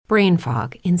brain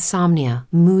fog, insomnia,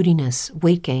 moodiness,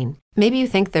 weight gain. Maybe you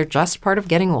think they're just part of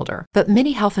getting older, but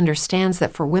MIDI Health understands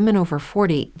that for women over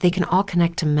 40, they can all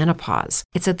connect to menopause.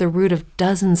 It's at the root of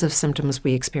dozens of symptoms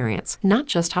we experience, not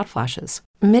just hot flashes.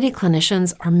 MIDI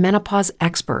clinicians are menopause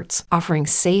experts, offering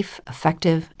safe,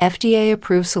 effective,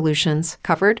 FDA-approved solutions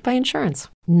covered by insurance.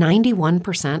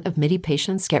 91% of MIDI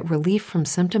patients get relief from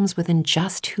symptoms within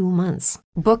just 2 months.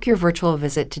 Book your virtual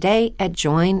visit today at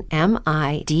joinmidi.com.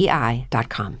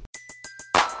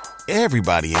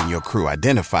 Everybody in your crew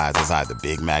identifies as either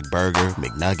Big Mac Burger,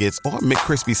 McNuggets, or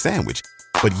McCrispy Sandwich.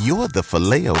 But you're the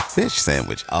Filet-O-Fish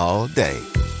Sandwich all day.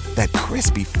 That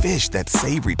crispy fish, that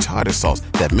savory tartar sauce,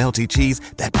 that melty cheese,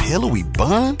 that pillowy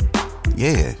bun.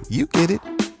 Yeah, you get it.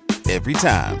 Every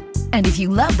time. And if you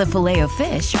love the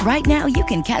Filet-O-Fish, right now you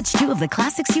can catch 2 of the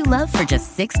classics you love for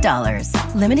just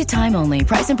 $6. Limited time only.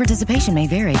 Price and participation may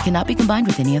vary. Cannot be combined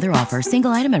with any other offer.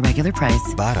 Single item at regular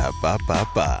price.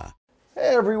 Ba-da-ba-ba-ba.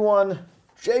 Hey everyone,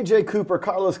 JJ Cooper,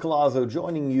 Carlos Collazo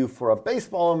joining you for a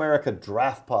Baseball America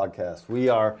Draft podcast. We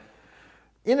are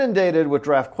inundated with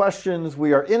draft questions.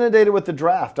 We are inundated with the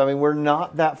draft. I mean, we're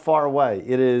not that far away.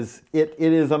 It is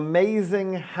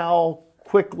amazing how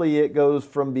quickly it goes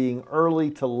from being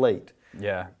early to late.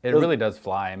 Yeah, it really does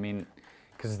fly. I mean,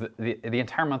 because the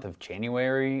entire month of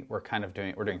January, we're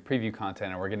doing preview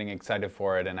content and we're getting excited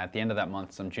for it. And at the end of that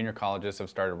month, some junior colleges have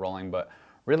started rolling, but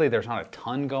really, there's not a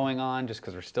ton going on just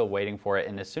because we're still waiting for it.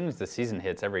 And as soon as the season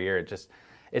hits every year,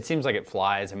 it seems like it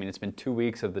flies. I mean, it's been 2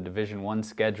 weeks of the Division I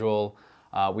schedule.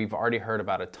 We've already heard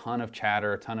about a ton of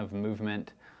chatter, a ton of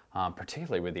movement,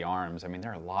 particularly with the arms. I mean,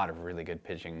 there are a lot of really good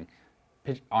pitch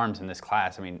arms in this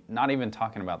class. I mean, not even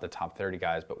talking about the top 30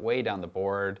 guys, but way down the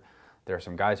board. There are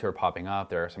some guys who are popping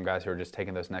up. There are some guys who are just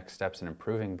taking those next steps and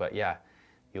improving. But yeah,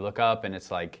 you look up and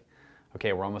it's like,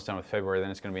 okay, we're almost done with February,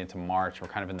 then it's going to be into March. We're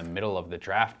kind of in the middle of the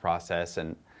draft process.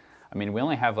 And I mean, we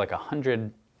only have like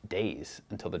 100 days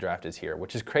until the draft is here,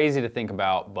 which is crazy to think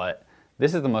about, but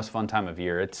this is the most fun time of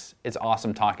year. It's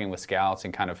awesome talking with scouts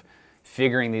and kind of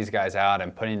figuring these guys out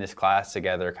and putting this class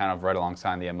together kind of right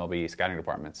alongside the MLB scouting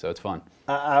department. So it's fun.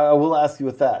 I will ask you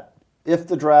with that. If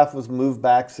the draft was moved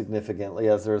back significantly,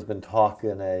 as there has been talk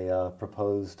in a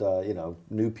proposed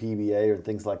new PBA or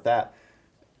things like that,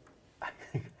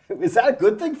 is that a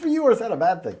good thing for you or is that a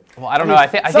bad thing? Well, I don't know. I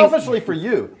think selfishly for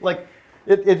you, like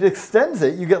it extends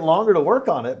it. You get longer to work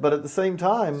on it, but at the same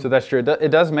time. So that's true.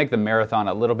 It does make the marathon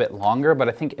a little bit longer, but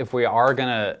I think if we are going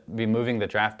to be moving the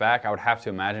draft back, I would have to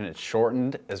imagine it's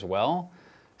shortened as well.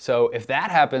 So if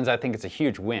that happens, I think it's a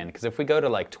huge win because if we go to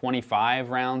like 25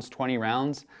 rounds, 20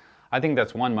 rounds, I think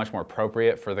that's much more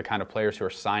appropriate for the kind of players who are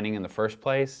signing in the first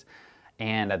place.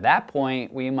 And at that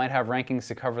point, we might have rankings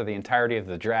to cover the entirety of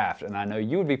the draft. And I know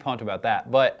you would be pumped about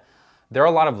that. But there are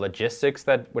a lot of logistics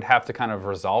that would have to kind of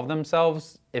resolve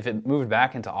themselves. If it moved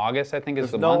back into August, I think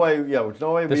is the month. There's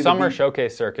no way. The summer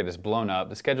showcase circuit is blown up.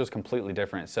 The schedule is completely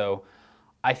different. So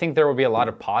I think there will be a lot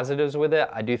of positives with it.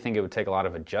 I do think it would take a lot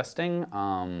of adjusting.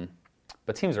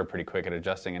 But teams are pretty quick at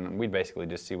adjusting. And we'd basically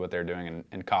just see what they're doing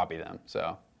and copy them.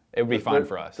 So it would be fine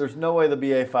for us. There's no way the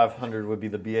BA 500 would be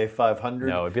the BA 500.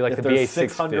 No, it'd be like if the BA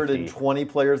 650. If there's 620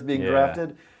 players being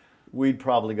drafted, we'd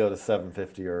probably go to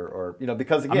 750 or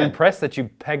because again. I'm impressed that you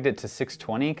pegged it to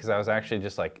 620 because I was actually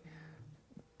just like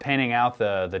panning out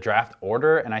the draft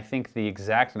order, and I think the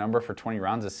exact number for 20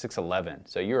 rounds is 611.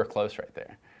 So you were close right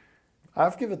there.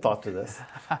 I've given thought to this.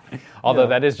 Although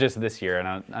that is just this year,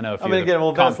 and I know if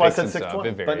you that's why I said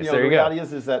 620. But the reality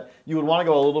is that you would want to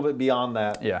go a little bit beyond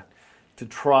that. Yeah. To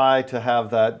try to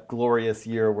have that glorious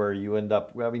year where you end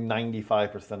up having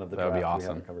 95% of the draft. That would be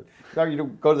awesome. Covered. You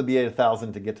go to the BA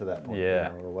 1000 to get to that point,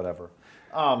 or whatever.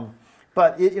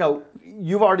 But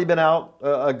you've already been out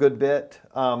a good bit.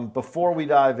 Before we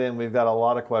dive in, we've got a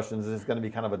lot of questions. This is going to be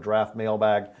kind of a draft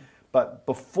mailbag. But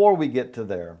before we get to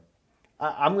there,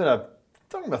 I'm going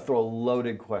to throw a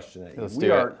loaded question at you. Let's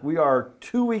do it. We are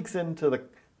 2 weeks into the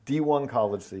D1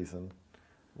 college season.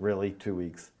 Really, 2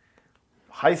 weeks.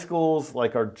 High schools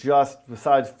are just,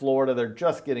 besides Florida, they're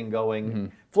just getting going. Mm-hmm.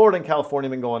 Florida and California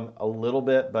have been going a little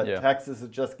bit, but Texas is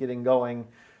just getting going.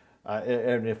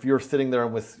 And if you're sitting there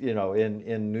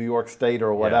in New York State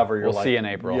or whatever, you're we'll see in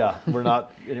April. Yeah, we're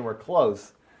not anywhere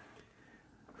close.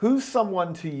 Who's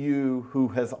someone to you who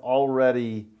has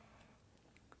already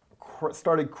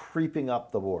started creeping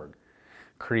up the board?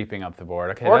 Creeping up the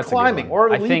board, okay, or that's climbing, a good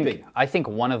one. or leaping. I think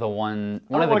one of the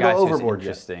guys who's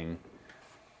interesting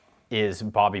is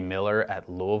Bobby Miller at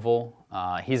Louisville.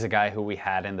 He's a guy who we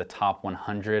had in the top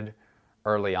 100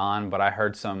 early on, but I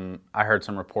heard some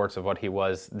reports of what he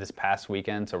was this past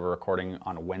weekend. So we're recording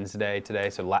on Wednesday today.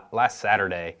 So last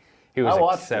Saturday, He was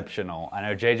watched it. exceptional. I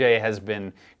know JJ has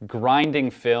been grinding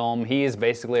film. He is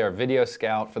basically our video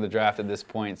scout for the draft at this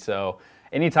point. So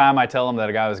anytime I tell him that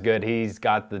a guy was good, he's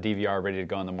got the DVR ready to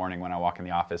go in the morning when I walk in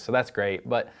the office. So that's great.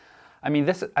 But I mean,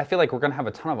 I feel like we're going to have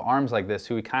a ton of arms like this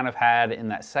who we kind of had in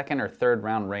that second or third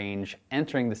round range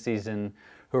entering the season,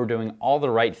 who are doing all the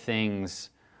right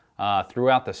things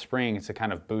throughout the spring to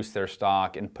kind of boost their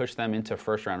stock and push them into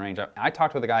first round range. I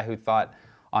talked with a guy who thought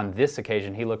on this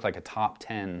occasion he looked like a top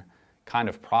 10 kind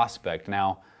of prospect.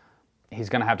 Now, he's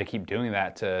going to have to keep doing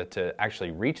that to actually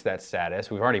reach that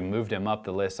status. We've already moved him up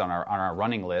the list on our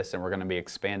running list, and we're going to be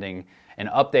expanding and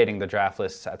updating the draft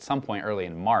lists at some point early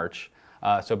in March.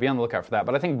 So be on the lookout for that.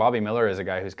 But I think Bobby Miller is a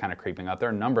guy who's kind of creeping up. There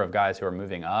are a number of guys who are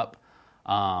moving up.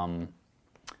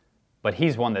 But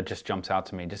he's one that just jumps out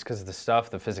to me just because the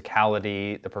stuff, the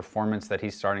physicality, the performance that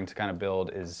he's starting to kind of build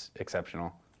is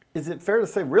exceptional. Is it fair to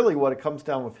say really what it comes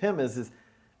down with him is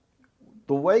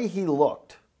the way he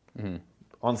looked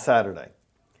on Saturday?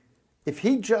 If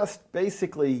he just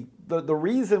basically, the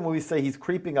reason we say he's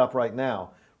creeping up right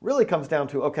now really comes down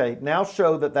to, okay, now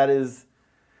show that is,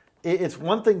 it's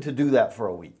one thing to do that for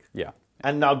a week. Yeah.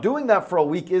 And now doing that for a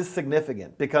week is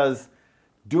significant because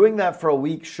doing that for a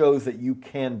week shows that you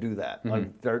can do that. Like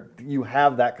you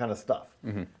have that kind of stuff.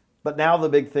 But now the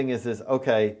big thing is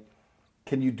okay,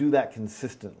 can you do that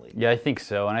consistently? Yeah, I think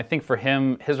so. And I think for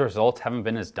him, his results haven't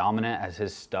been as dominant as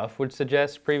his stuff would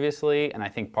suggest previously. And I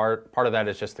think part of that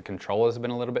is just the control has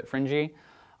been a little bit fringy.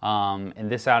 In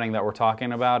this outing that we're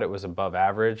talking about, it was above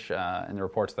average in the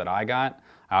reports that I got.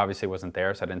 I obviously wasn't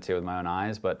there, so I didn't see it with my own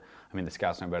eyes. But, I mean, the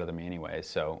scouts know better than me anyway,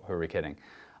 so who are we kidding?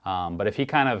 But if he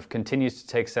kind of continues to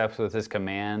take steps with his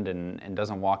command and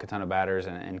doesn't walk a ton of batters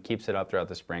and keeps it up throughout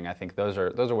the spring, I think those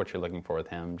are what you're looking for with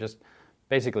him. Just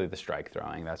basically the strike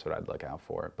throwing, that's what I'd look out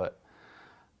for. But,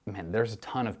 man, there's a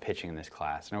ton of pitching in this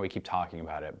class. I know we keep talking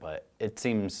about it, but it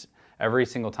seems every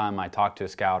single time I talk to a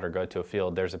scout or go to a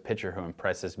field, there's a pitcher who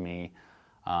impresses me,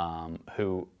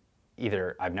 who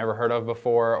either I've never heard of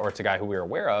before or it's a guy who we're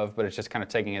aware of, but it's just kind of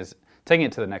taking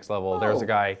it to the next level. There was a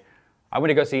guy, I went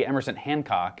to go see Emerson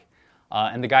Hancock,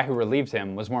 and the guy who relieved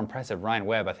him was more impressive, Ryan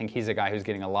Webb. I think he's a guy who's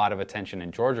getting a lot of attention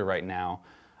in Georgia right now.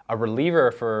 A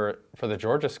reliever for the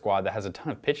Georgia squad that has a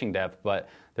ton of pitching depth, but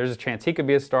there's a chance he could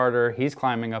be a starter. He's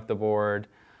climbing up the board.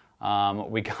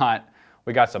 We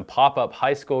got some pop-up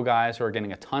high school guys who are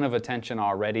getting a ton of attention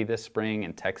already this spring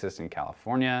in Texas and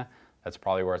California. That's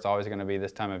probably where it's always going to be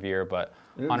this time of year. But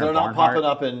Hunter they're not Barnhart,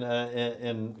 popping up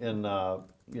in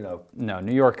No,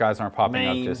 New York guys aren't popping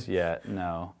Maine. up just yet.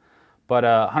 No, but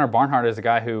Hunter Barnhart is a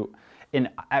guy who,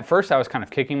 at first I was kind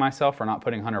of kicking myself for not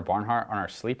putting Hunter Barnhart on our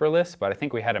sleeper list, but I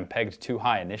think we had him pegged too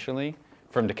high initially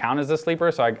for him to count as a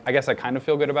sleeper. So I guess I kind of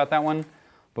feel good about that one.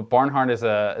 But Barnhart is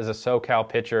a SoCal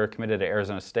pitcher committed to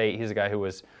Arizona State. He's a guy who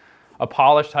was a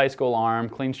polished high school arm,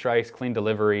 clean strikes, clean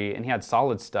delivery, and he had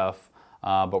solid stuff.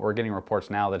 But we're getting reports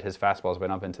now that his fastball has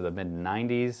been up into the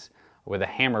mid-90s with a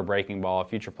hammer breaking ball, a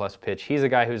future plus pitch. He's a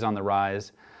guy who's on the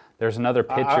rise. There's another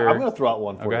pitcher. I'm going to throw out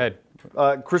one for you. Go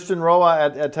ahead. Christian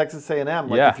Roa at Texas A&M.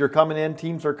 Like Yeah. if you're coming in,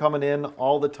 teams are coming in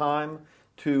all the time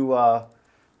to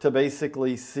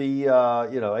basically see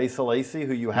Asa Lacy,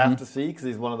 who you have to see because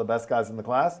he's one of the best guys in the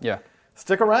class. Yeah.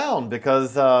 Stick around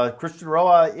because Christian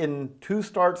Roa in 2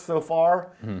 starts so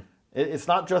far. It's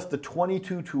not just the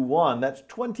 22-1. That's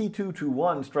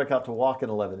 22-1 strikeout to walk in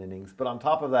 11 innings. But on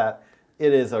top of that,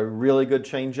 it is a really good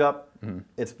changeup.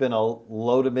 It's been a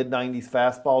low to mid-90s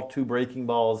fastball, 2 breaking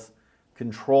balls,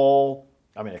 control.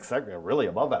 I mean, really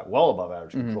well above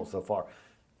average control so far.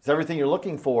 It's everything you're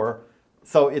looking for.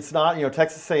 So it's not,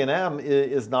 Texas A&M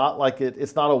is not like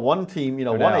it's not a one team,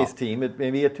 one ace team. It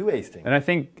may be a 2 ace team. And I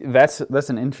think that's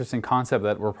an interesting concept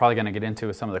that we're probably going to get into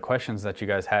with some of the questions that you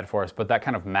guys had for us. But that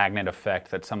kind of magnet effect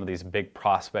that some of these big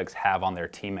prospects have on their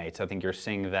teammates, I think you're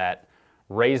seeing that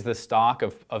raise the stock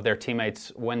of their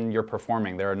teammates when you're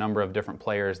performing. There are a number of different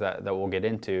players that we'll get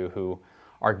into who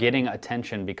are getting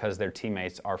attention because their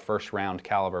teammates are first-round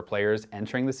caliber players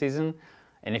entering the season.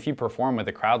 And if you perform with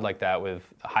a crowd like that, with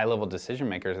high-level decision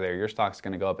makers there, your stock's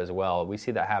going to go up as well. We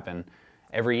see that happen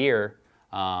every year,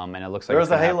 and it looks like there's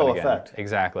it's a halo again. effect.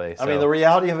 Exactly. I mean, the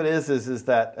reality of it is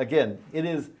that again, it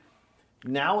is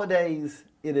nowadays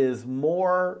it is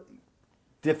more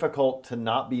difficult to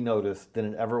not be noticed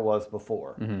than it ever was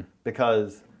before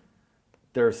because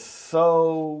there's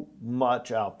so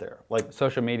much out there. Like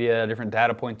social media, different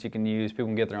data points you can use. People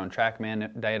can get their own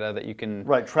TrackMan data that you can...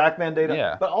 Right, TrackMan data.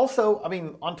 Yeah. But also, I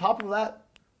mean, on top of that,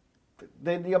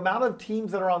 the amount of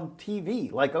teams that are on TV.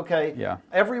 Like, okay,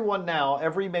 everyone now,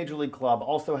 every major league club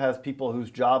also has people whose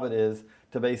job it is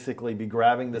to basically be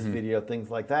grabbing this video, things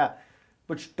like that,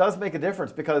 which does make a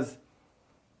difference because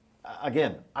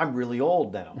again, I'm really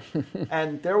old now.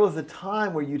 And there was a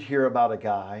time where you'd hear about a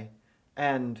guy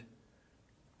and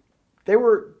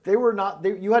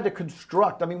you had to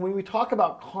construct. I mean, when we talk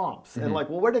about comps and like,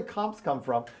 well, where did comps come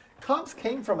from? Comps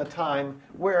came from a time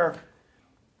where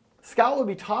scout would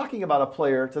be talking about a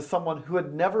player to someone who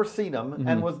had never seen him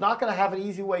and was not going to have an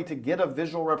easy way to get a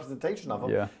visual representation of him.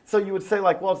 Yeah. So you would say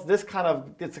like, well, it's a kind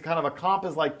of a comp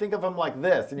is like, think of him like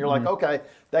this. And you're like, okay,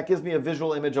 that gives me a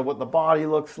visual image of what the body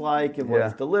looks like and what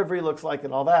his delivery looks like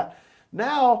and all that.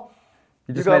 Now,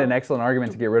 you just made an excellent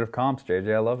argument to get rid of comps,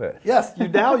 JJ. I love it. Yes, you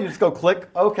just go click,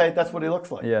 okay, that's what he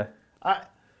looks like. Yeah.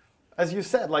 As you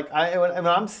said, like when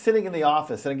I'm sitting in the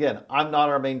office, and again, I'm not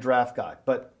our main draft guy,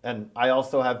 and I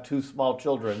also have 2 small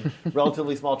children,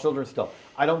 relatively small children still.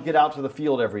 I don't get out to the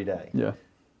field every day. Yeah.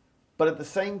 But at the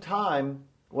same time,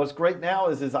 what's great now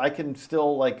is I can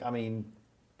still I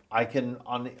can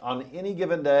on any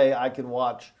given day I can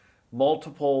watch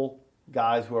multiple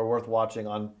guys who are worth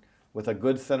watching with a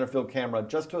good center field camera,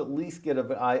 just to at least get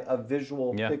a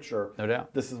visual picture. No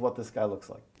doubt. This is what this guy looks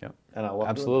like. Yep. And I love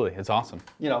Absolutely. It's awesome.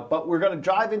 But we're going to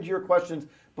dive into your questions.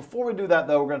 Before we do that,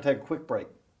 though, we're going to take a quick break.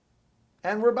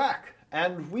 And we're back.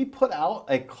 And we put out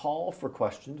a call for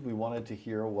questions. We wanted to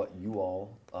hear what you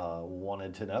all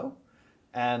wanted to know.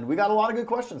 And we got a lot of good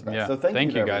questions back. Yeah. So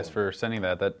thank you guys for sending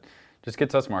that. That just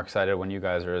gets us more excited when you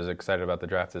guys are as excited about the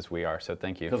draft as we are. So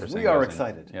thank you for sending Because we are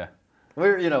excited. Yeah.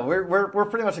 We're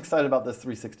pretty much excited about this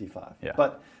 365. Yeah.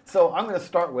 But so I'm going to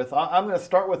start with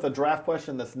a draft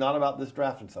question that's not about this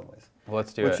draft in some ways. Well,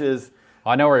 let's do it. Which is,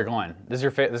 I know where you're going. This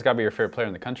is this got to be your favorite player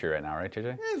in the country right now, right,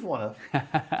 JJ? he's one of.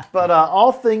 But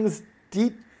all things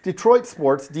Detroit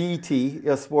Sports,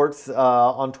 DET Sports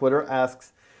on Twitter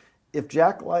asks, if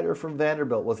Jack Leiter from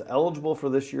Vanderbilt was eligible for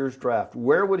this year's draft,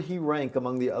 where would he rank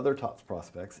among the other top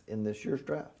prospects in this year's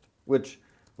draft? Which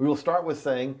we will start with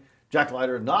saying Jack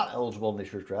Leiter not eligible in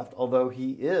this year's draft, although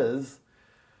he is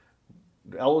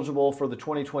eligible for the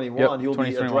 2021. Yep, He'll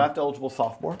be a draft-eligible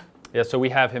sophomore. Yeah, so we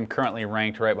have him currently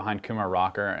ranked right behind Kumar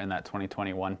Rocker in that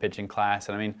 2021 pitching class.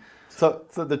 And I mean, so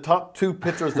the top 2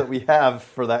 pitchers that we have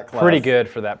for that class, pretty good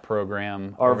for that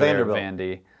program, are over there at Vanderbilt.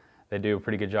 Vandy. They do a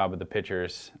pretty good job with the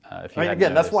pitchers.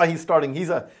 Again, that's why he's starting. He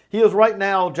is right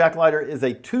now. Jack Leiter is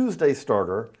a Tuesday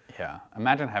starter. Yeah,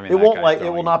 imagine having. It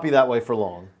will not be that way for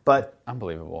long. But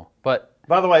unbelievable. But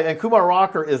by the way, and Kumar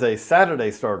Rocker is a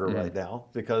Saturday starter right now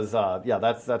because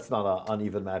that's not an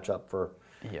uneven matchup for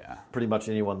pretty much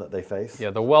anyone that they face.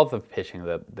 Yeah, the wealth of pitching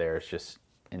there is just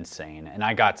insane. And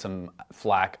I got some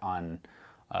flack on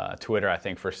Twitter, I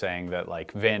think, for saying that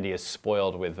like Vandy is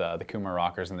spoiled with the Kumar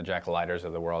Rockers and the Jack Leiters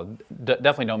of the world.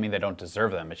 Definitely don't mean they don't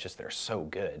deserve them. It's just they're so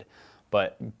good.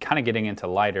 But kind of getting into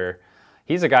Leiter,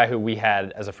 he's a guy who we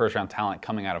had as a first-round talent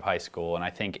coming out of high school. And I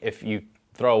think if you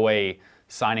throw away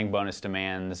signing bonus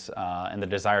demands and the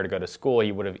desire to go to school,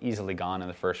 he would have easily gone in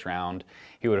the first round.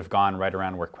 He would have gone right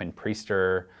around where Quinn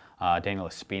Priester, Daniel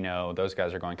Espino, those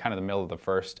guys are going kind of the middle of the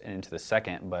first and into the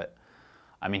second. But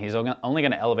I mean, he's only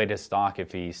going to elevate his stock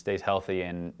if he stays healthy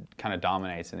and kind of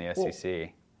dominates in the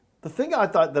SEC. The thing I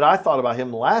thought about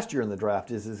him last year in the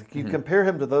draft is if you compare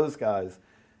him to those guys,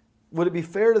 would it be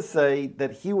fair to say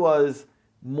that he was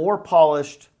more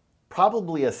polished,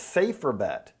 probably a safer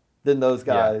bet than those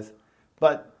guys? Yeah.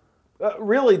 But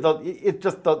really,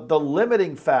 the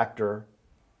limiting factor.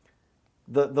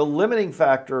 The limiting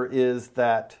factor is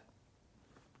that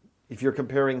if you're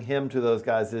comparing him to those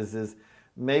guys, is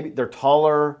maybe they're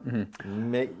taller.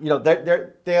 They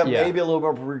have maybe a little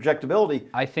more projectability.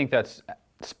 I think that's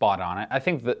spot on. I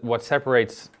think that what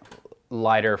separates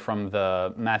Leiter from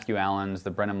the Matthew Allens, the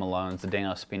Brennan Malones, the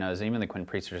Daniel Espinos, and even the Quinn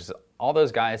Priesters, all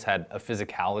those guys had a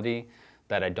physicality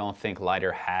that I don't think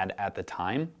Leiter had at the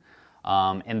time.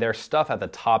 And their stuff at the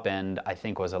top end, I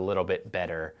think, was a little bit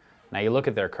better. Now you look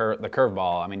at their the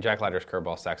curveball. I mean, Jack Leiter's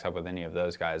curveball stacks up with any of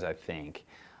those guys, I think.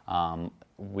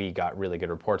 We got really good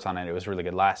reports on it. It was really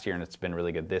good last year, and it's been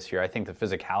really good this year. I think the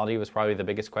physicality was probably the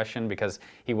biggest question because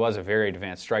he was a very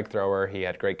advanced strike thrower. He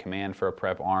had great command for a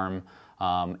prep arm,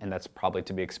 and that's probably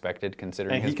to be expected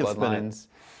considering his bloodlines.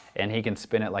 And he can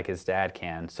spin it like his dad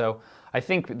can. So I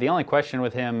think the only question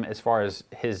with him as far as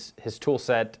his tool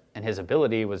set and his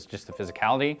ability was just the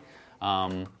physicality.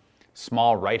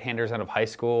 Small right-handers out of high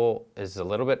school is a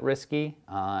little bit risky,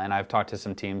 and I've talked to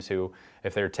some teams who,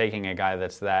 if they're taking a guy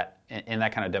that's in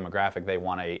that kind of demographic, they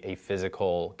want a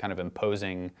physical, kind of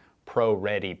imposing,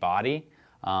 pro-ready body.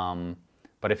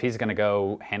 But if he's going to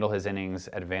go handle his innings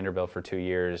at Vanderbilt for 2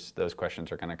 years, those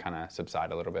questions are going to kind of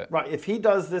subside a little bit. Right. If he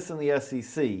does this in the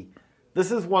SEC,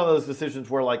 this is one of those decisions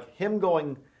where, like, him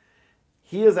going,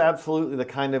 he is absolutely the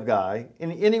kind of guy,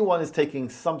 and anyone is taking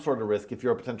some sort of risk if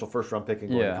you're a potential first-round pick and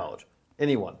going to college.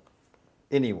 Anyone.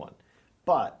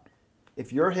 But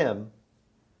if you're him,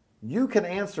 you can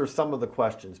answer some of the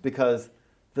questions because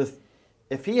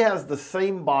if he has the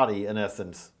same body, in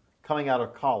essence, coming out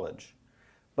of college,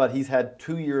 but he's had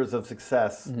 2 years of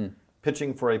success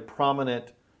pitching for a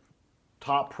prominent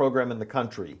top program in the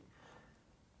country,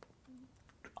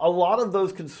 a lot of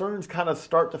those concerns kind of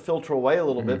start to filter away a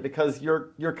little bit because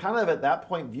you're kind of at that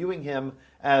point viewing him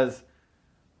as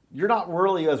you're not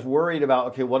really as worried about,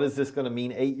 okay, what is this going to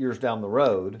mean 8 years down the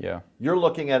road? Yeah. You're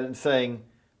looking at it and saying,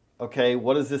 okay,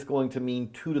 what is this going to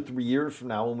mean 2 to 3 years from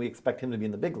now when we expect him to be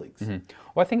in the big leagues? Well,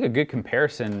 I think a good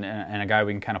comparison and a guy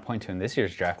we can kind of point to in this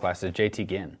year's draft class is JT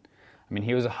Ginn. I mean,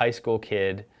 he was a high school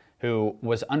kid who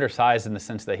was undersized in the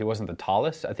sense that he wasn't the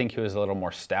tallest. I think he was a little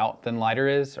more stout than Leiter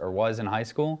is or was in high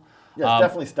school. Yeah,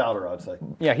 definitely stouter, I'd say.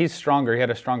 Yeah, he's stronger. He had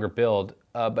a stronger build.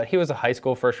 But he was a high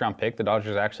school first-round pick. The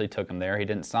Dodgers actually took him there. He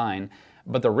didn't sign.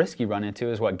 But the risk you run into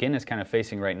is what Ginn is kind of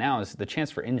facing right now is the chance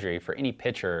for injury for any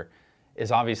pitcher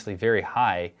is obviously very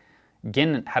high.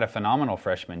 Ginn had a phenomenal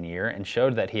freshman year and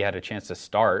showed that he had a chance to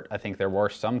start. I think there were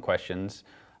some questions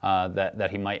that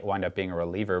he might wind up being a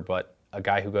reliever, but a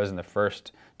guy who goes in the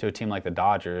first to a team like the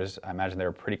Dodgers, I imagine they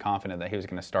were pretty confident that he was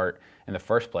going to start in the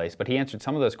first place. But he answered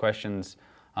some of those questions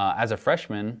as a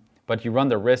freshman, but you run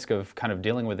the risk of kind of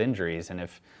dealing with injuries. And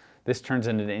if this turns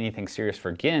into anything serious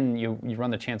for Ginn, you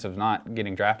run the chance of not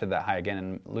getting drafted that high again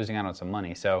and losing out on some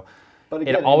money. So but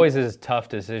again, it always is a tough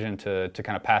decision to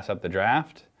kind of pass up the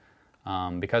draft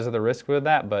because of the risk with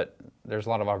that, but there's a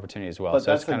lot of opportunity as well. But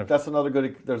so there's another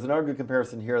good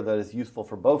comparison here that is useful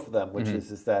for both of them, which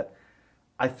is that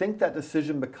I think that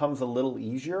decision becomes a little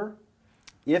easier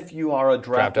if you are a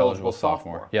draft-eligible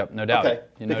sophomore. Yep, no doubt. Okay,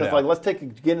 because like let's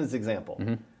take Ginn's example.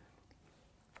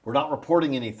 We're not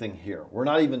reporting anything here. We're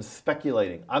not even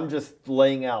speculating. I'm just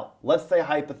laying out. Let's say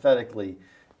hypothetically,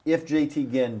 if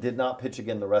JT Ginn did not pitch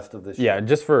again the rest of this year. Yeah,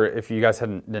 just for if you guys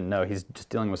didn't know, he's just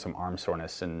dealing with some arm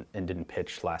soreness and didn't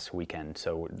pitch last weekend.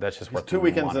 So that's just worth 2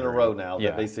 weekends in a row now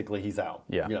that basically he's out.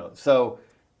 Yeah. So,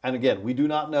 and again, we do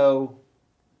not know.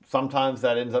 Sometimes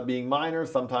that ends up being minor.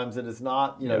 Sometimes it is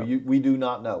not. We do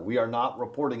not know. We are not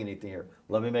reporting anything here.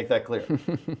 Let me make that clear.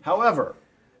 However,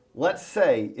 let's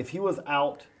say if he was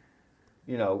out,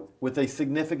 with a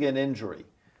significant injury,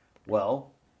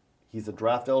 well, he's a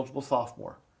draft-eligible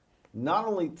sophomore. Not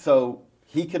only so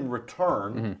he can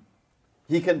return,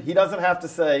 he doesn't have to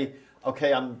say,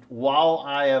 okay, while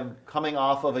I am coming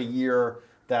off of a year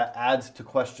that adds to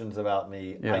questions about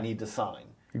me, I need to sign.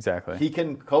 Exactly. He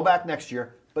can go back next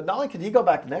year. But not only can he go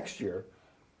back next year,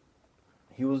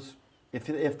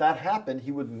 if that happened,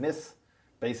 he would miss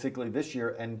basically this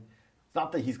year, and it's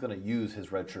not that he's going to use his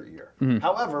redshirt year.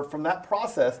 However, from that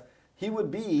process, he would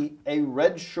be a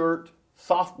redshirt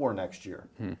sophomore next year,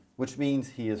 which means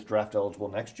he is draft eligible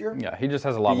next year. Yeah, he just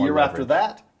has a lot more leverage. The year after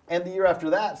that, and the year after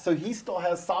that, so he still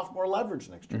has sophomore leverage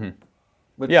next year.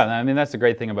 Yeah, I mean, that's the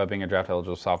great thing about being a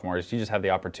draft-eligible sophomore is you just have the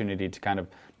opportunity to kind of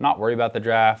not worry about the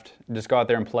draft, just go out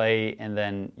there and play, and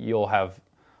then you'll have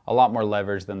a lot more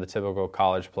leverage than the typical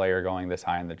college player going this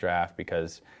high in the draft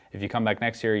because if you come back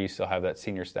next year, you still have that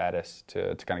senior status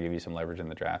to kind of give you some leverage in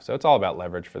the draft. So it's all about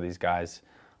leverage for these guys,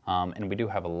 and we do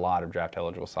have a lot of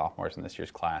draft-eligible sophomores in this year's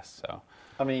class. So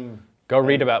I mean... we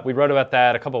wrote about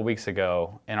that a couple of weeks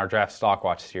ago in our Draft Stock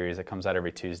Watch series that comes out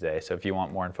every Tuesday. So if you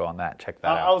want more info on that, check that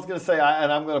out. I was going to say,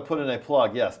 and I'm going to put in a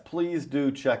plug, yes, please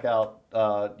do check out,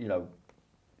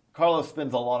 Carlos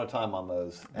spends a lot of time on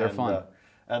those. They're fun.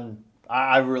 And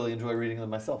I really enjoy reading them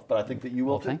myself, but I think that you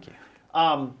will too. Thank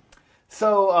you.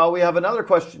 So we have another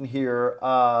question here.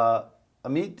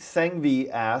 Amit Sangvi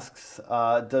asks,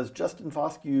 does Justin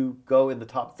Foscue go in the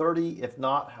top 30? If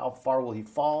not, how far will he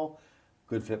fall?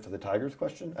 Good fit for the Tigers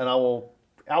question. And I'll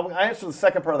answer the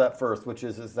second part of that first, which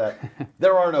is that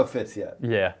there are no fits yet.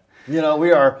 Yeah.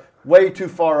 We are way too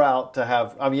far out to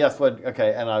have,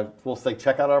 and I will say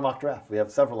check out our mock draft. We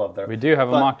have several of them. We do have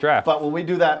a mock draft. But when we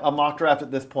do a mock draft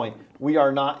at this point, we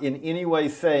are not in any way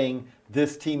saying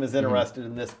this team is interested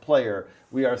in this player.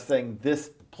 We are saying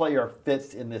this player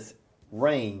fits in this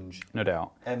range. No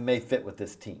doubt. And may fit with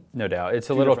this team. No doubt. It's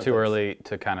a little too early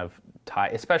to kind of tie,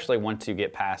 especially once you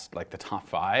get past like the top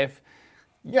 5.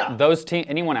 Yeah. Those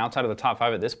anyone outside of the top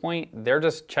 5 at this point, they're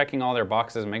just checking all their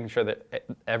boxes and making sure that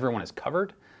everyone is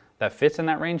covered that fits in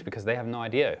that range because they have no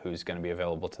idea who's going to be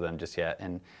available to them just yet.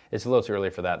 And it's a little too early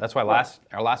for that. That's why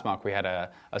our last mock, we had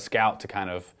a scout to kind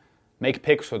of make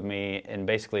picks with me, and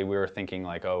basically we were thinking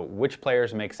like, which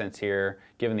players make sense here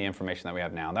given the information that we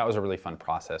have now. That was a really fun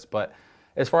process. But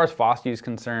as far as Foskey is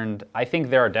concerned, I think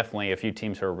there are definitely a few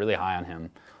teams who are really high on him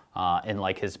and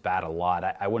like his bat a lot.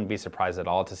 I wouldn't be surprised at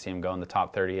all to see him go in the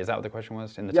top 30. Is that what the question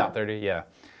was? In the top 30? Yeah.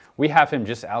 We have him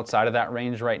just outside of that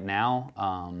range right now,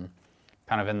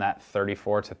 kind of in that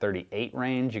 34 to 38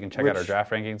 range. You can check out our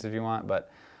draft rankings if you want.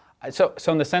 But so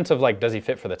in the sense of like, does he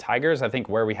fit for the Tigers? I think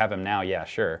where we have him now, yeah,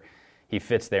 sure. He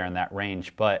fits there in that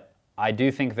range. But I do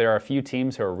think there are a few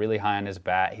teams who are really high on his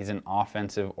bat. He's an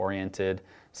offensive-oriented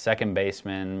second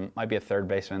baseman, might be a third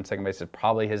baseman. Second base is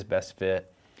probably his best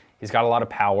fit. He's got a lot of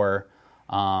power.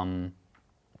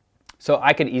 So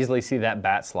I could easily see that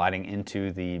bat sliding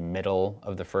into the middle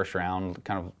of the first round,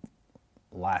 kind of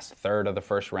last third of the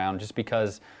first round, just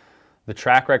because the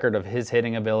track record of his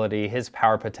hitting ability, his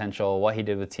power potential, what he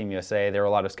did with Team USA, there were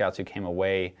a lot of scouts who came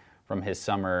away from his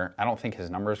summer. I don't think his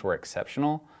numbers were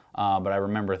exceptional, but I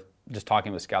remember just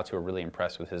talking with scouts who were really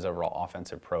impressed with his overall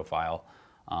offensive profile.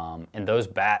 And those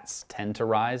bats tend to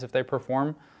rise if they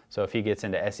perform. So if he gets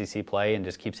into SEC play and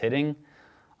just keeps hitting,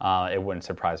 it wouldn't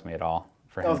surprise me at all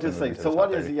for him. I was just saying, so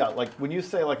what is, like when you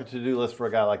say like a to-do list for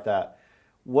a guy like that,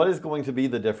 what is going to be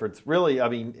the difference? Really, I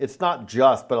mean, it's not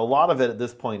just, but a lot of it at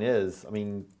this point is, I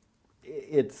mean,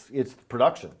 it's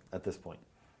production at this point.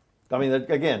 I mean,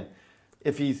 again,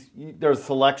 if there's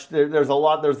selection, there's a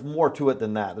lot, there's more to it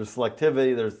than that. There's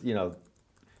selectivity, there's, you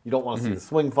don't want to see the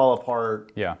swing fall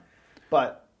apart. Yeah.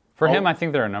 But for him, I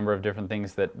think there are a number of different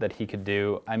things that he could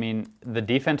do. I mean, the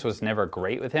defense was never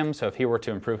great with him, so if he were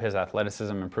to improve his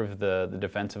athleticism, improve the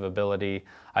defensive ability,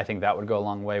 I think that would go a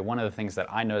long way. One of the things that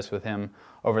I noticed with him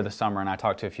over the summer, and I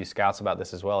talked to a few scouts about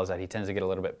this as well, is that he tends to get a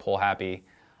little bit pull happy.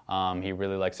 He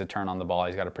really likes to turn on the ball.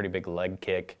 He's got a pretty big leg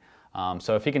kick.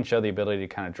 So if he can show the ability to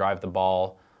kind of drive the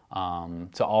ball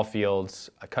to all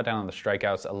fields, cut down on the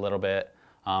strikeouts a little bit,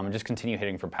 and just continue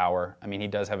hitting for power. I mean, he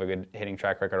does have a good hitting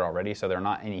track record already, so there are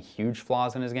not any huge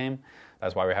flaws in his game.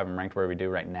 That's why we have him ranked where we do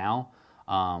right now.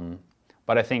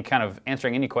 But I think kind of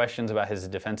answering any questions about his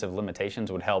defensive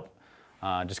limitations would help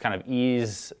just kind of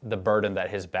ease the burden that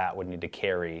his bat would need to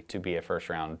carry to be a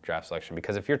first-round draft selection.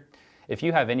 Because if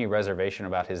you have any reservation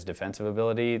about his defensive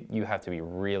ability, you have to be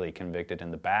really convicted in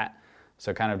the bat.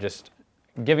 So kind of just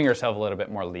giving yourself a little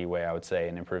bit more leeway, I would say,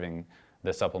 and improving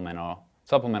the supplemental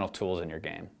tools in your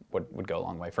game would go a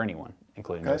long way for anyone,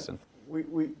 including Justin.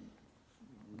 We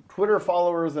Twitter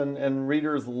followers and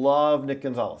readers love Nick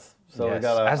Gonzalez. So yes, we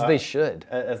got as they should.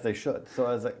 As they should.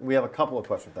 So we have a couple of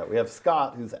questions with that. We have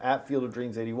Scott, who's at Field of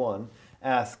Dreams 81,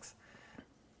 asks,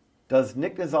 does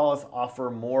Nick Gonzalez offer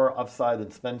more upside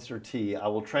than Spencer T? I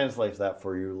will translate that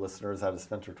for you listeners out of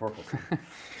Spencer Torkelson.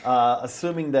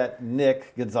 Assuming that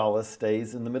Nick Gonzalez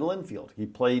stays in the middle infield.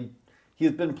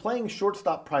 He's been playing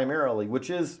shortstop primarily, which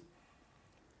is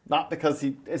not because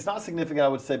it's not significant, I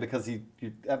would say, because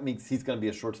that means he's going to be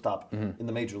a shortstop in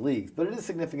the major leagues. But it is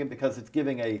significant because it's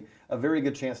giving a very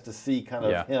good chance to see kind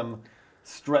of him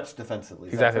stretch defensively.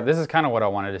 Exactly. This is kind of what I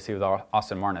wanted to see with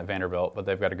Austin Martin at Vanderbilt, but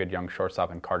they've got a good young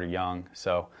shortstop in Carter Young.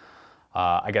 So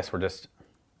I guess we're just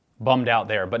bummed out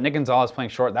there. But Nick Gonzalez playing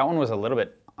short, that one was a little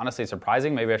bit honestly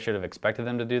surprising. Maybe I should have expected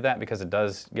them to do that because it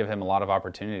does give him a lot of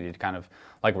opportunity to kind of,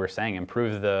 like we were saying,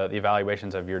 improve the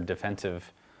evaluations of your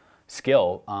defensive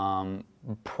skill.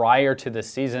 Prior to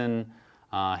this season,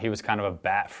 he was kind of a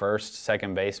bat-first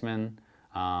second baseman.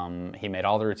 He made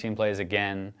all the routine plays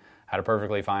again, had a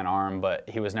perfectly fine arm, but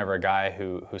he was never a guy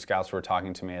who scouts were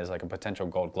talking to me as like a potential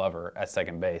Gold Glover at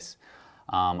second base.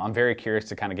 I'm very curious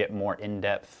to kind of get more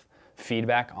in-depth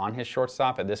feedback on his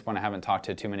shortstop. At this point, I haven't talked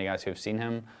to too many guys who have seen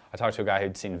him. I talked to a guy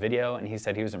who'd seen video, and he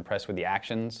said he was impressed with the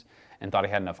actions and thought he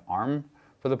had enough arm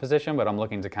for the position, but I'm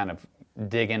looking to kind of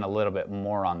dig in a little bit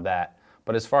more on that.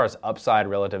 But as far as upside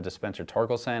relative to Spencer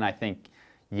Torkelson, I think,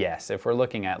 yes, if we're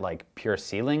looking at like pure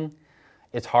ceiling,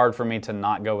 it's hard for me to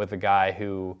not go with the guy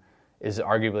who is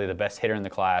arguably the best hitter in the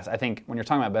class. I think when you're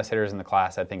talking about best hitters in the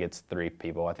class, I think it's three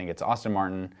people. I think it's Austin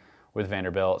Martin with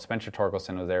Vanderbilt, Spencer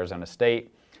Torkelson with Arizona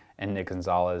State, and Nick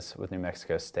Gonzalez with New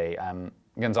Mexico State.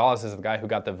 Gonzalez is the guy who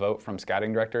got the vote from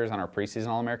scouting directors on our preseason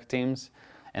All-America teams,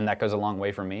 and that goes a long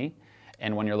way for me.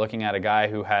 And when you're looking at a guy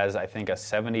who has, I think, a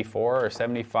 74 or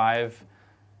 75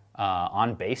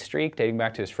 on-base streak dating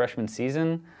back to his freshman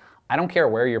season, I don't care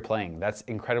where you're playing. That's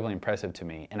incredibly impressive to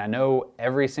me. And I know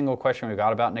every single question we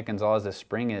got about Nick Gonzalez this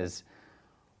spring is,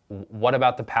 what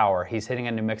about the power? He's hitting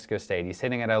at New Mexico State. He's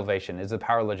hitting at elevation. Is the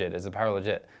power legit? Is the power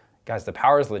legit? Guys, the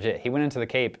power is legit. He went into the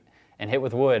Cape and hit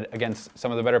with wood against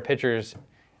some of the better pitchers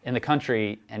in the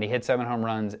country, and he hit 7 home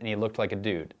runs, and he looked like a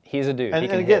dude. He's a dude.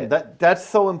 And again, that's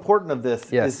so important of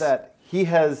this, yes, is that he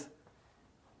has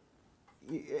 –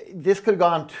 this could have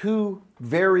gone two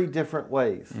very different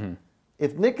ways. Mm-hmm.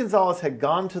 If Nick Gonzalez had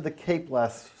gone to the Cape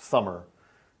last summer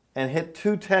and hit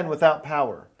 210 without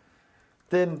power,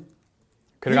 then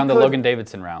Could have gone the Logan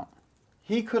Davidson route.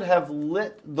 he could have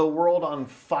lit the world on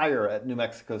fire at New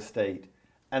Mexico State,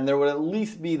 and there would at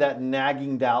least be that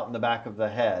nagging doubt in the back of the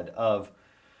head of,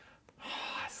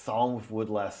 I saw him with Wood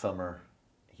last summer.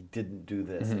 He didn't do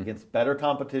this against better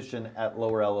competition at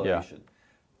lower elevation.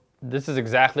 This is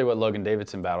exactly what Logan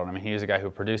Davidson battled. I mean, he was a guy who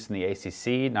produced in the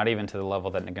ACC, not even to the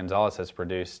level that Nick Gonzalez has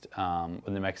produced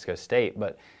with New Mexico State,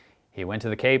 but he went to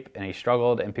the Cape and he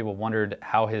struggled, and people wondered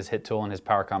how his hit tool and his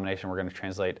power combination were going to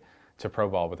translate to pro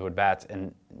ball with wood bats,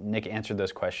 and Nick answered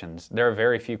those questions. There are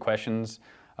very few questions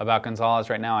about Gonzalez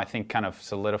right now, I think, kind of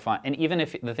solidifying. And even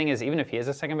if the thing is, even if he is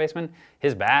a second baseman,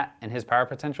 his bat and his power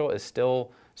potential is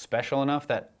still special enough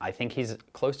that I think he's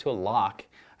close to a lock.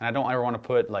 And I don't ever want to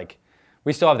put, like,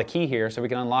 we still have the key here, so we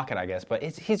can unlock it, I guess. But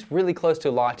he's really close to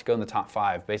a lock to go in the top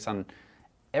 5 based on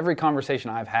every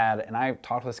conversation I've had. And I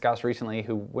talked with scouts recently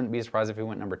who wouldn't be surprised if he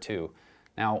went number 2.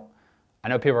 Now, I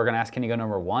know people are going to ask, can he go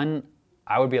number 1?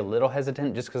 I would be a little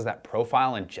hesitant just because that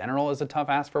profile in general is a tough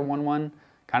ask for 1-1.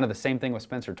 Kind of the same thing with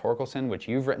Spencer Torkelson, which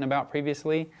you've written about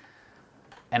previously.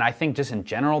 And I think just in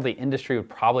general, the industry would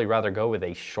probably rather go with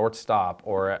a shortstop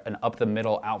or an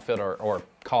up-the-middle outfielder or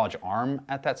college arm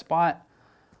at that spot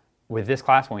with this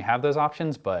class when we have those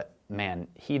options. But, man,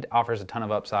 he offers a ton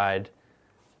of upside.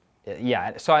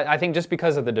 Yeah, so I think just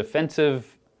because of the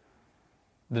defensive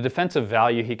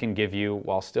value he can give you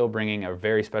while still bringing a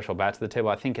very special bat to the table,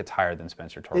 I think it's higher than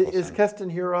Spencer Torkelson. Is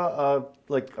Keston Hiura,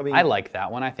 I like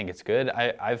that one. I think it's good.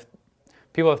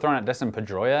 People have thrown out Dustin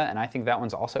Pedroia, and I think that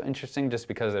one's also interesting just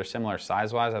because they're similar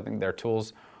size-wise. I think their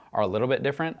tools are a little bit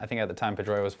different. I think at the time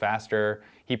Pedroia was faster.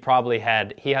 He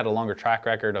had a longer track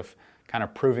record of kind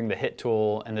of proving the hit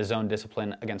tool and the zone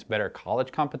discipline against better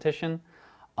college competition.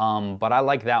 But I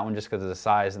like that one just because of the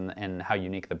size and how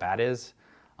unique the bat is.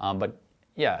 But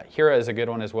yeah, Hiura is a good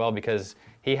one as well because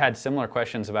he had similar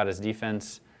questions about his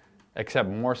defense, except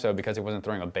more so because he wasn't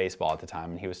throwing a baseball at the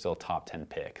time and he was still a top 10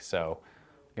 pick. So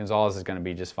Gonzalez is going to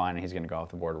be just fine, and he's going to go off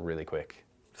the board really quick.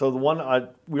 So the one,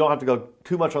 we don't have to go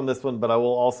too much on this one, but I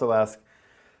will also ask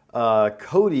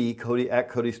Cody at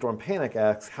Cody Storm Panic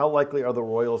asks, how likely are the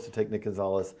Royals to take Nick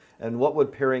Gonzalez, and what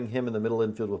would pairing him in the middle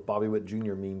infield with Bobby Witt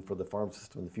Jr. mean for the farm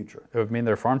system in the future? It would mean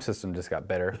their farm system just got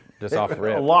better, just off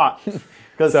rip. A lot.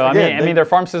 So again, I mean, their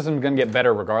farm system is going to get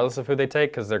better regardless of who they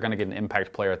take because they're going to get an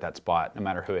impact player at that spot, no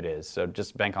matter who it is. So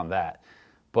just bank on that.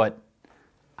 But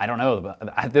I don't know.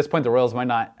 At this point, the Royals might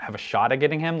not have a shot at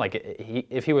getting him. Like,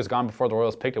 if he was gone before the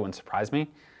Royals picked, it wouldn't surprise me.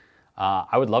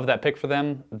 I would love that pick for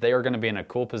them. They are going to be in a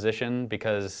cool position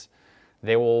because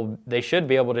they should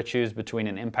be able to choose between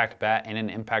an impact bat and an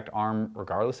impact arm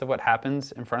regardless of what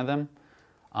happens in front of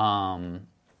them.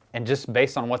 And just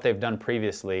based on what they've done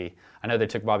previously, I know they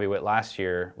took Bobby Witt last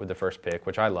year with the first pick,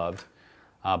 which I loved,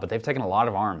 but they've taken a lot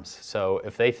of arms. So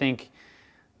if they think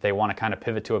they want to kind of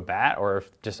pivot to a bat, or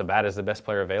if just a bat is the best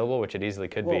player available, which it easily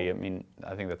could be, I mean,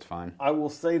 I think that's fine. I will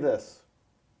say this,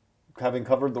 having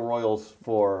covered the Royals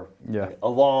for a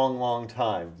long, long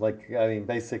time,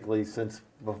 basically since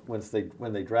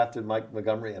when they drafted Mike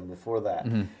Montgomery and before that.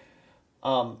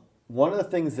 Mm-hmm. One of the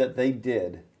things that they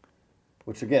did,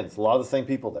 which again, it's a lot of the same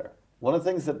people there, one of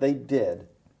the things that they did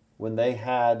when they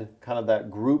had kind of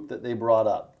that group that they brought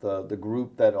up, the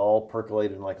group that all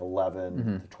percolated in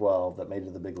 11 to 12 that made it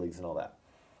to the big leagues and all that,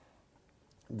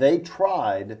 they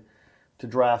tried to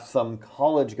draft some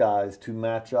college guys to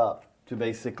match up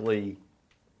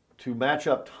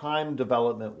time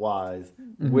development wise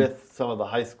with some of the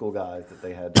high school guys that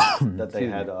they had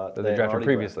they drafted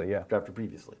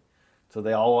previously. So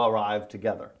they all arrived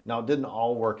together. Now it didn't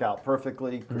all work out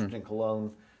perfectly. Christian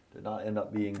Colon did not end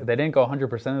up being. They didn't go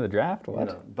 100% of the draft.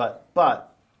 What? But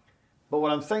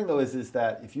what I'm saying though is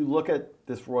that if you look at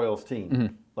this Royals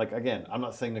team, again, I'm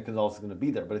not saying Nick Gonzalez is going to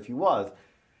be there, but if he was,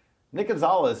 Nick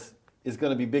Gonzalez is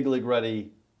going to be big league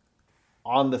ready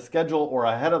on the schedule or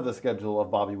ahead of the schedule of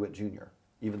Bobby Witt Jr.,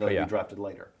 even though he'll be drafted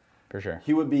later. For sure.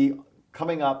 He would be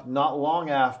coming up not long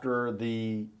after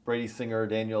the Brady Singer,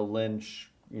 Daniel Lynch,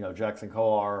 Jackson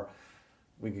Coar.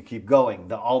 We could keep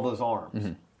going, all those arms.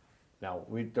 Mm-hmm. Now,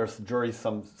 there's the jury's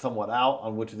somewhat out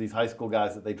on which of these high school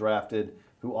guys that they drafted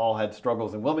who all had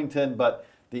struggles in Wilmington, but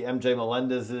the MJ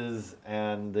Melendezes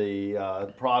and the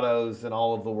Prados and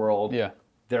all of the world,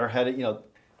 they're headed,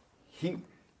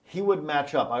 he would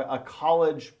match up. A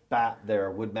college bat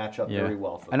there would match up very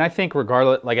well for them. And I think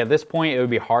regardless, at this point, it would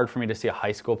be hard for me to see a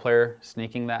high school player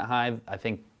sneaking that high. I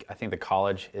think the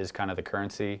college is kind of the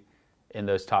currency in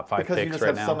those top 5 picks right now. Because you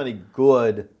just have so many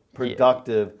good,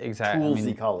 productive,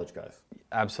 toolsy college guys.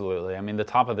 Absolutely. I mean, the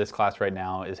top of this class right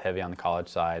now is heavy on the college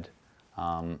side.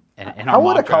 In How our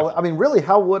would a mock draft- college? I mean, really,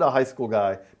 how would a high school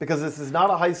guy? Because this is not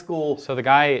a high school. So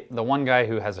the one guy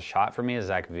who has a shot for me is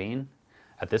Zach Veen.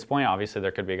 At this point, obviously,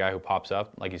 there could be a guy who pops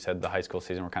up. Like you said, the high school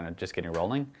season, we're kind of just getting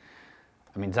rolling.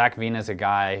 I mean, Zach Veen is a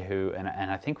guy who, and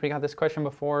I think we got this question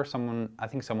before. I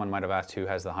think someone might have asked who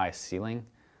has the highest ceiling.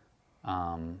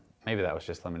 Maybe that was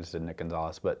just limited to Nick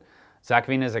Gonzalez. But Zach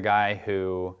Veen is a guy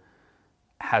who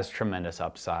has tremendous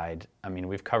upside. I mean,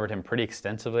 we've covered him pretty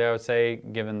extensively, I would say,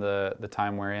 given the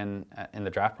time we're in the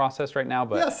draft process right now.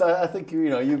 But Yes, I think you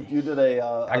did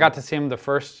a. I got to see him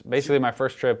basically my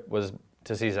first trip was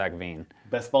to see Zach Veen.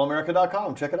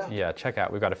 BestBallAmerica.com. Check it out. Yeah, check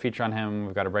out. We've got a feature on him.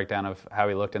 We've got a breakdown of how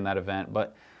he looked in that event.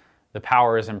 But the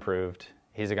power is improved.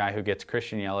 He's a guy who gets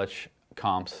Christian Yelich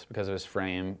comps because of his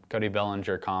frame, Cody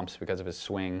Bellinger comps because of his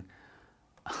swing.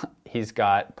 He's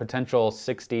got potential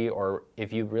 60, or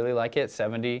if you really like it,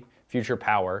 70 future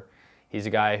power. He's a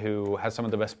guy who has some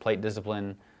of the best plate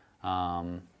discipline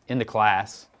in the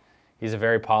class. He's a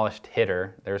very polished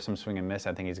hitter. There's some swing and miss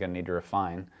I think he's going to need to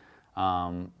refine.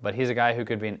 But he's a guy who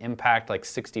could be an impact, like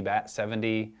 60 bat,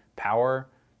 70 power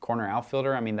corner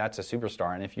outfielder. I mean, that's a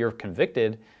superstar. And if you're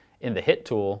convicted in the hit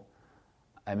tool,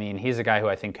 I mean, he's a guy who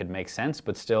I think could make sense,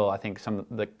 but still, I think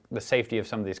the safety of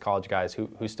some of these college guys who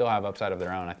still have upside of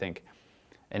their own, I think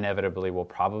inevitably will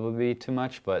probably be too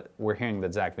much. But we're hearing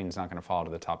that Zach Veen's not going to fall to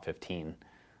the top 15,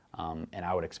 and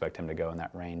I would expect him to go in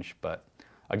that range. But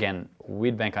again,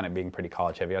 we'd bank on it being pretty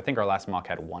college heavy. I think our last mock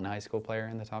had one high school player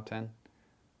in the top 10.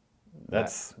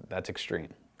 That's extreme.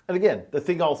 And again, the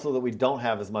thing also that we don't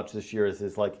have as much this year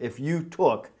is like if you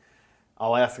took,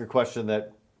 I'll ask a question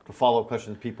that the follow-up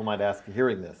questions people might ask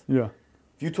hearing this. Yeah.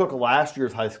 If you took last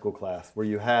year's high school class where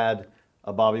you had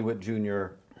a Bobby Witt Jr.,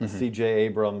 a C.J.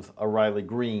 Abrams, a Riley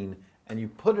Green, and you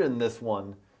put it in this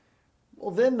one, well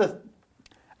then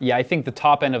Yeah, I think the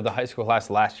top end of the high school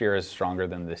class last year is stronger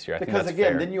than this year. I think because that's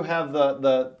again, fair. then you have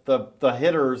the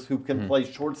hitters who can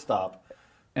play shortstop.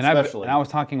 And I was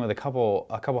talking with a couple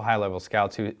high-level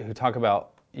scouts who talk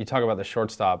about the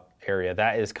shortstop area.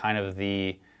 That is kind of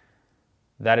the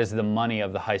money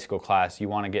of the high school class. You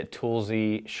want to get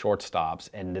toolsy shortstops,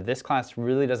 and this class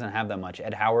really doesn't have that much.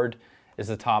 Ed Howard is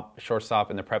the top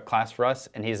shortstop in the prep class for us,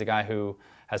 and he's a guy who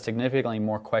has significantly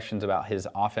more questions about his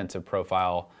offensive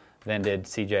profile than did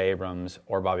C.J. Abrams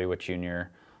or Bobby Witt Jr.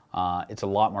 It's a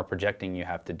lot more projecting you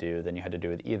have to do than you had to do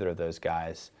with either of those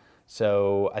guys.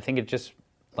 So I think it just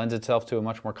lends itself to a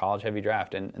much more college-heavy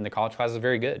draft, and the college class is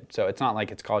very good. So it's not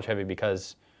like it's college-heavy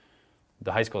because the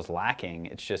high school is lacking.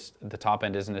 It's just the top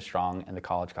end isn't as strong, and the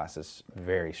college class is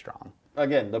very strong.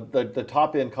 Again, the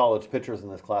top end college pitchers in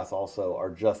this class also are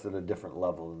just at a different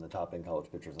level than the top end college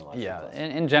pitchers in last year's class.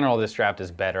 In general, this draft is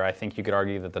better. I think you could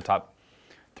argue that the top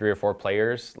 3 or 4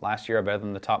 players last year are better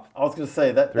than the top. I was going to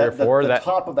say that 3 or 4. The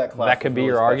top of that class. That could be really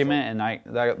your special. argument, and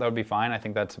that would be fine. I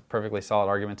think that's a perfectly solid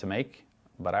argument to make.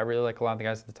 But I really like a lot of the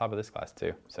guys at the top of this class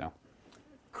too. So.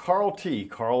 Carl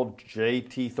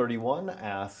JT31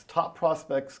 asks, top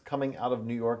prospects coming out of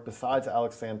New York besides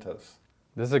Alex Santos?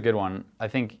 This is a good one. I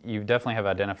think you definitely have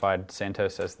identified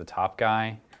Santos as the top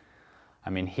guy. I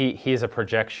mean, he's a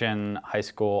projection high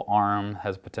school arm,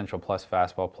 has potential plus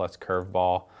fastball, plus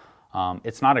curveball.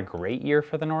 It's not a great year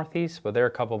for the Northeast, but there are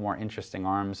a couple more interesting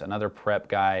arms. Another prep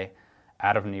guy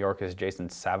out of New York is Jason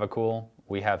Savakul.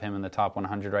 We have him in the top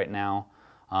 100 right now.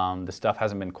 The stuff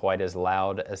hasn't been quite as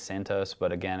loud as Santos,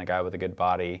 but again, a guy with a good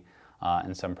body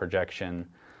and some projection.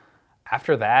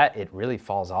 After that, it really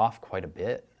falls off quite a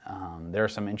bit. There are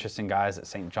some interesting guys at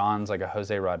St. John's, like a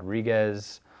Jose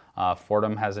Rodriguez.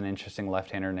 Fordham has an interesting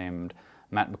left-hander named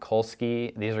Matt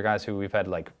Mikulski. These are guys who we've had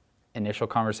like initial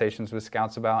conversations with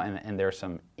scouts about, and there's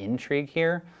some intrigue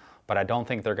here, but I don't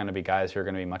think they're going to be guys who are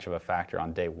going to be much of a factor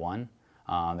on day one.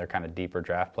 They're kind of deeper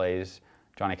draft plays.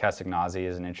 Johnny Castagnazzi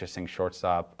is an interesting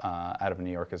shortstop out of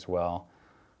New York as well.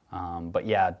 But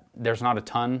yeah, there's not a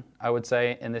ton, I would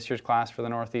say, in this year's class for the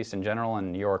Northeast in general.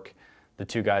 In New York, the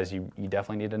 2 guys you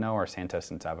definitely need to know are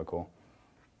Santos and Savakul.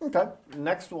 Okay.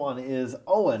 Next one is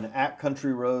Owen at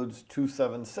Country Roads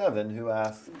 277, who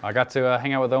asks, I got to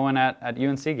hang out with Owen at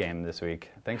UNC game this week.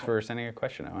 Thanks for sending a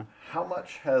question, Owen. how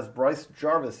much has Bryce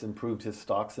Jarvis improved his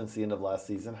stock since the end of last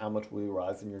season? How much will he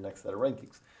rise in your next set of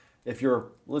rankings? If you're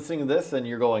listening to this and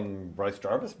you're going, Bryce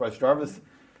Jarvis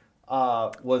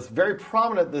was very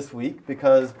prominent this week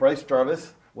because Bryce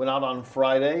Jarvis went out on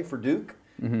Friday for Duke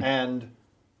and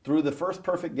threw the first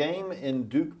perfect game in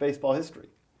Duke baseball history.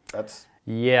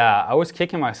 Yeah, I was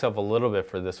kicking myself a little bit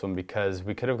for this one because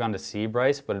we could have gone to see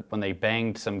Bryce, but when they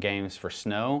banged some games for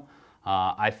snow,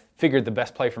 I figured the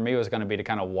best play for me was going to be to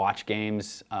kind of watch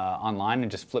games online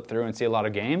and just flip through and see a lot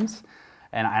of games.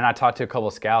 And I talked to a couple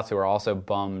of scouts who were also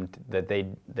bummed that they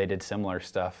did similar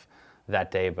stuff that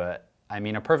day. But, I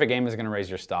mean, a perfect game is going to raise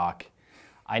your stock.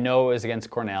 I know it was against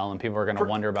Cornell, and people are going to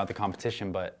wonder about the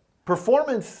competition, but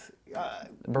Performance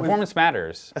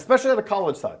matters. Especially at a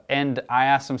college side. And I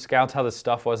asked some scouts how the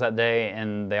stuff was that day,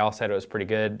 and they all said it was pretty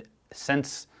good.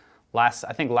 Since last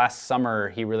summer,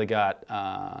 he really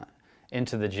got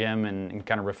into the gym and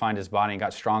kind of refined his body and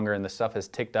got stronger, and the stuff has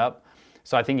ticked up.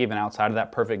 So I think even outside of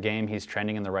that perfect game, he's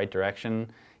trending in the right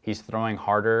direction. He's throwing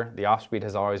harder. The off speed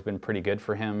has always been pretty good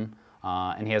for him,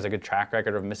 and he has a good track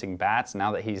record of missing bats.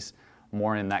 Now that he's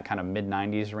more in that kind of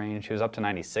mid-90s range, he was up to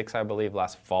 96, I believe,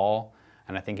 last fall,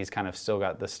 and I think he's kind of still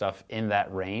got the stuff in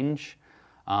that range.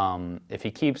 If he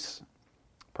keeps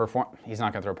he's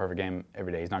not going to throw a perfect game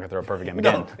every day. He's not going to throw a perfect game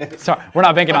again. No. Sorry, we're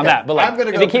not banking on that.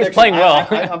 But if he keeps playing well,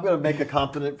 I'm going to make a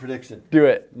confident prediction. Do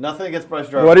it. Nothing against Bryce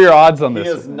Draper. What are your odds on this?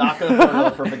 He is not going to throw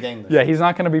another perfect game this year. He's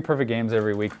not going to be perfect games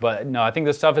every week. But no, I think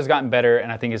the stuff has gotten better,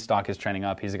 and I think his stock is trending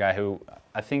up. He's a guy who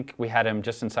I think we had him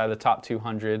just inside the top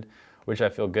 200, which I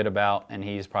feel good about, and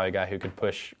he's probably a guy who could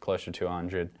push closer to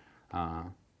 100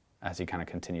 as he kind of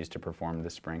continues to perform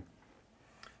this spring.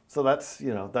 So that's.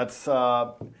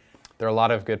 There are a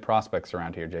lot of good prospects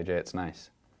around here, JJ. It's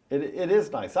nice. It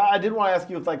is nice. I did want to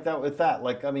ask you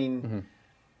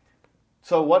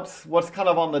so what's kind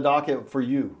of on the docket for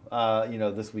you,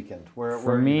 this weekend?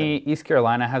 For me, East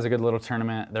Carolina has a good little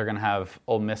tournament. They're going to have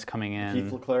Ole Miss coming in.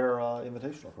 Keith LeClaire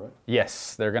Invitational, correct?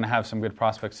 Yes, they're going to have some good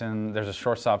prospects in. There's a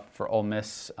shortstop for Ole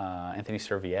Miss, Anthony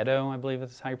Servieto, I believe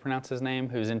is how you pronounce his name,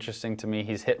 who's interesting to me.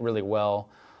 He's hit really well.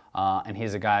 And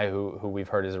he's a guy who we've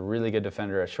heard is a really good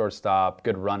defender at shortstop,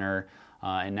 good runner.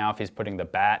 And now if he's putting the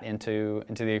bat into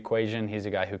the equation, he's a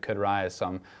guy who could rise.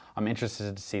 So I'm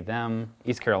interested to see them.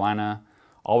 East Carolina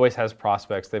always has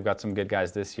prospects. They've got some good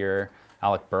guys this year.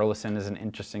 Alec Burleson is an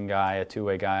interesting guy, a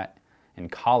two-way guy in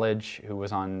college who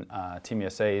was on Team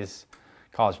USA's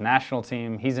college national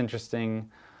team. He's interesting.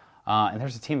 And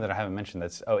there's a team that I haven't mentioned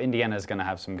Indiana's going to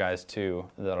have some guys too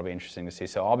that'll be interesting to see.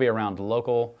 So I'll be around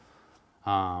local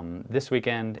this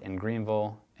weekend in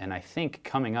Greenville, and I think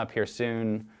coming up here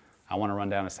soon, I want to run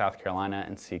down to South Carolina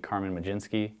and see Carmen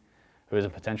Majinski, who is a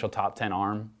potential top 10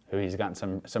 arm, who he's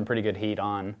gotten some pretty good heat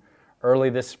on early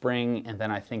this spring, and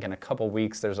then I think in a couple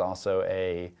weeks there's also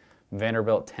a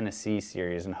Vanderbilt Tennessee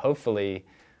series, and hopefully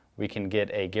we can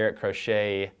get a Garrett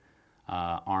Crochet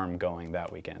arm going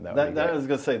that weekend. That I was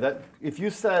going to say that if you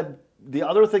said the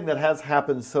other thing that has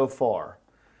happened so far.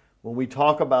 When we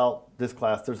talk about this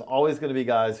class, there's always going to be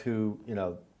guys who,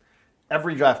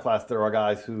 every draft class there are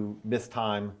guys who miss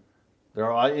time.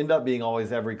 End up being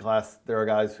always every class there are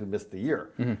guys who miss the year.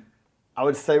 Mm-hmm. I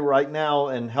would say right now,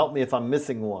 and help me if I'm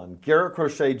missing one, Garrett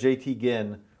Crochet, JT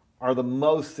Ginn are the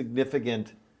most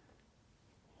significant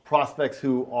prospects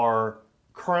who are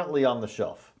currently on the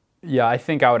shelf. Yeah, I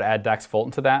think I would add Dax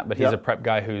Fulton to that, but he's a prep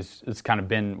guy who's kind of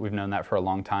been, we've known that for a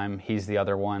long time. He's the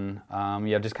other one.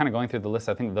 Just kind of going through the list,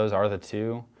 I think those are the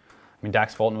two. I mean,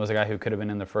 Dax Fulton was a guy who could have been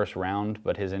in the first round,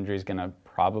 but his injury is going to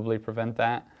probably prevent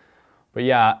that. But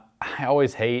yeah, I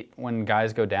always hate when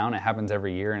guys go down. It happens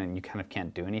every year, and you kind of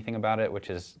can't do anything about it,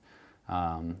 which is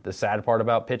the sad part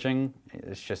about pitching.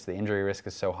 It's just the injury risk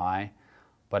is so high.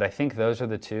 But I think those are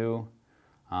the two.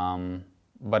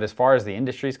 But as far as the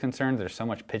industry is concerned, there's so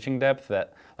much pitching depth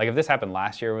that, if this happened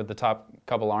last year with the top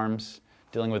couple arms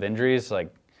dealing with injuries,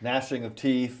 gnashing of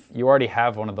teeth. You already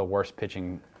have one of the worst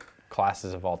pitching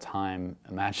classes of all time.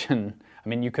 Imagine,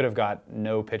 you could have got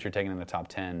no pitcher taken in the top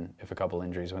 10 if a couple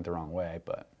injuries went the wrong way.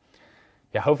 But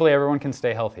yeah, hopefully everyone can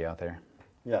stay healthy out there.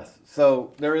 Yes.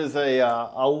 So there is a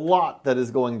lot that is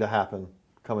going to happen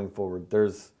coming forward.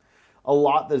 There's a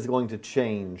lot that is going to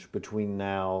change between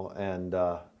now and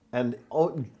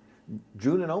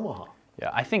June in Omaha. Yeah,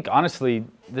 I think honestly,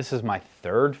 this is my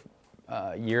third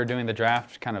year doing the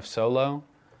draft kind of solo.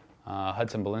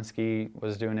 Hudson Belinsky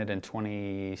was doing it in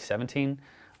 2017.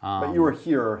 But you were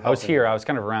here. I was here. I was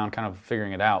kind of around, kind of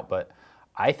figuring it out. But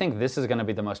I think this is going to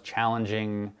be the most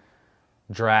challenging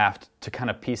draft to kind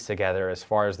of piece together as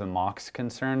far as the mock's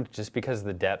concerned, just because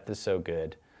the depth is so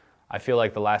good. I feel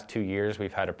like the last 2 years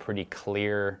we've had a pretty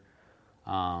clear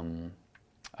order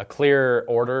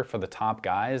for the top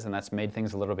guys, and that's made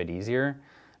things a little bit easier.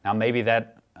 Now, maybe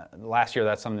that last year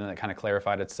that's something that kind of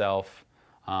clarified itself.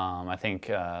 I think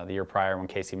the year prior when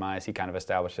Casey Mize, he kind of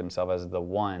established himself as the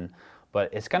one.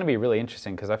 But it's going to be really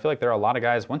interesting because I feel like there are a lot of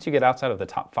guys, once you get outside of the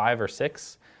top 5 or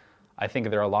 6, I think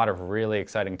there are a lot of really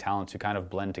exciting talents who kind of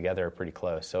blend together pretty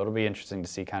close. So it'll be interesting to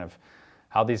see kind of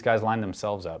how these guys line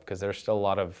themselves up because there's still a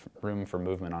lot of room for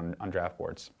movement on draft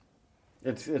boards.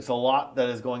 It's a lot that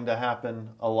is going to happen,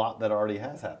 a lot that already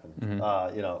has happened,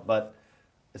 Mm-hmm. But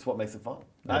It's what makes it fun.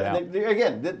 No doubt.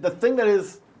 Again, the thing that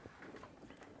is,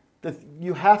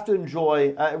 you have to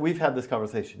enjoy. We've had this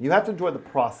conversation. You have to enjoy the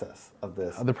process of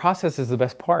this. The process is the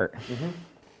best part.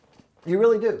 You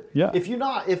really do. Yeah. If you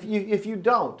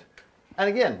don't, and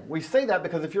again, we say that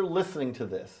because if you're listening to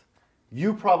this,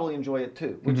 you probably enjoy it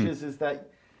too. Which is that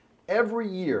every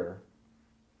year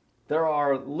there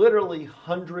are literally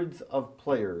hundreds of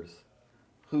players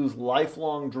whose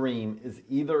lifelong dream is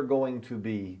either going to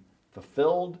be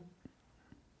fulfilled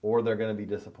or they're going to be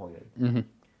disappointed.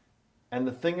 And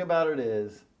the thing about it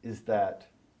is that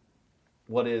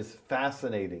what is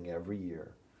fascinating every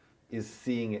year is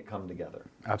seeing it come together.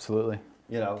 Absolutely.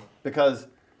 Because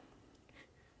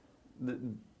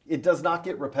it does not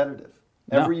get repetitive.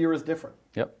 No. Every year is different.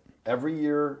 Yep. Every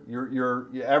year,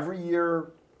 every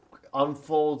year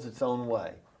unfolds its own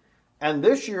way, and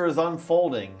this year is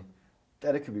unfolding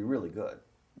that it could be really good.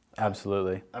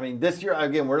 Absolutely. I mean, this year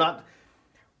again,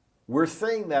 we're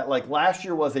saying that like last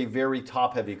year was a very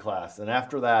top-heavy class, and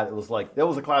after that, it was like there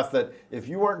was a class that if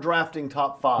you weren't drafting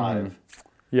top 5,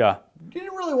 Yeah. you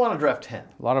didn't really want to draft 10.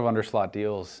 A lot of underslot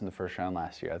deals in the first round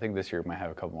last year. I think this year we might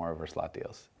have a couple more overslot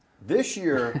deals. This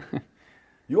year,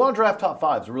 you want to draft top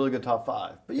 5. It's a really good top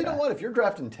 5. But you know what? If you're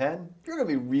drafting 10, you're going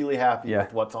to be really happy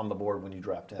with what's on the board when you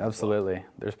draft 10. Absolutely. Well.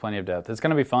 There's plenty of depth. It's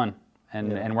going to be fun.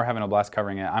 And we're having a blast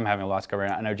covering it. I'm having a blast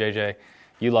covering it. I know, JJ,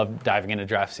 you love diving into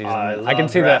draft season. I can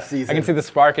see season. I can see the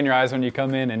spark in your eyes when you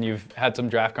come in and you've had some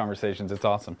draft conversations. It's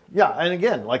awesome. Yeah, and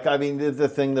again, the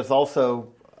thing that's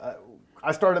also,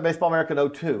 I started at Baseball America in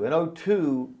 2002. In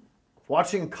 2002,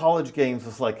 watching college games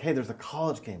was like, hey, there's a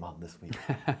college game on this week.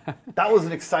 That was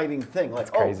an exciting thing.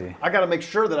 Like, crazy. I got to make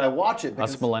sure that I watch it.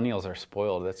 Us millennials are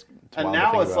spoiled. It's and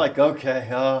now it's like, okay,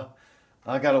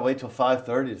 I got to wait till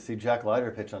 5:30 to see Jack Leiter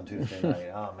pitch on Tuesday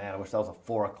night. Oh, man, I wish that was a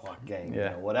 4 o'clock game.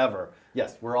 Yeah. Whatever.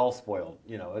 Yes, we're all spoiled.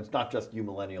 it's not just you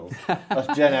millennials.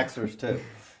 Us Gen Xers, too.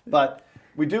 But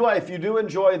if you do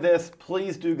enjoy this,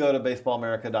 please do go to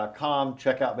baseballamerica.com.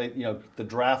 Check out the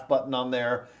draft button on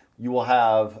there. You will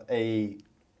have a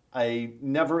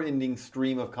never-ending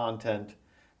stream of content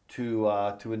to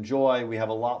enjoy. We have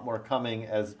a lot more coming.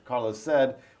 As Carlos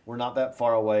said, we're not that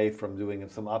far away from doing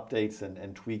some updates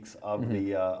and tweaks of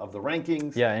the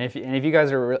rankings. Yeah, and if you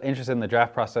guys are interested in the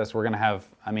draft process, we're going to have,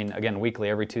 again, weekly,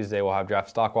 every Tuesday, we'll have Draft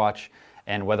Stock Watch,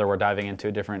 and whether we're diving into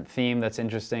a different theme that's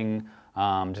interesting,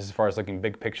 just as far as looking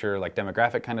big picture, like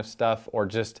demographic kind of stuff, or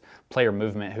just player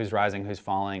movement, who's rising, who's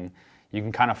falling, you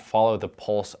can kind of follow the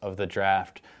pulse of the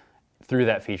draft through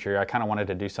that feature. I kind of wanted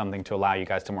to do something to allow you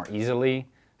guys to more easily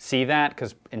see that,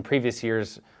 because in previous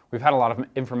years, we've had a lot of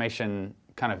information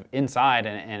kind of inside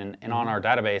and on our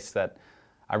database that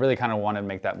I really kind of wanted to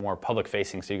make that more public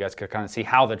facing so you guys could kind of see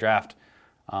how the draft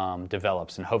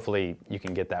develops, and hopefully you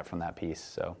can get that from that piece.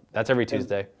 So that's every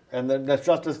Tuesday. And then that's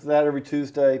just that every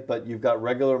Tuesday, but you've got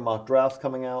regular mock drafts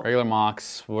coming out. Regular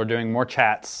mocks. We're doing more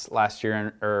chats last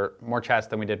year, or more chats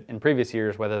than we did in previous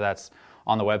years, whether that's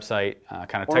on the website,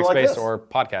 kind of text-based, or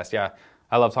podcast. Yeah.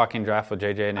 I love talking draft with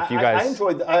JJ, and if you guys... I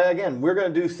enjoyed, again, we're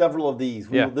going to do several of these.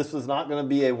 This is not going to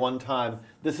be a one-time.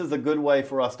 This is a good way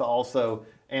for us to also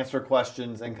answer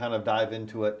questions and kind of dive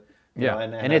into it.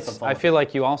 And it's. I feel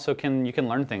like you also can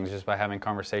learn things just by having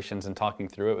conversations and talking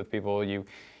through it with people. You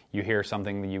hear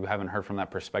something that you haven't heard from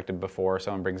that perspective before.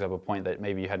 Someone brings up a point that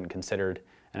maybe you hadn't considered,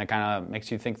 and it kind of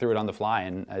makes you think through it on the fly,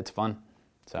 and it's fun.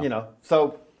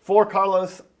 So for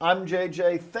Carlos, I'm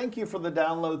JJ. Thank you for the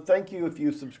download. Thank you if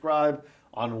you subscribe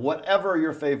on whatever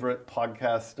your favorite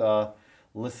podcast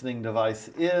listening device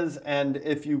is. And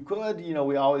if you could,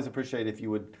 we always appreciate if you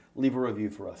would leave a review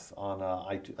for us on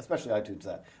iTunes, especially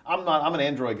iTunes. I'm an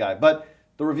Android guy, but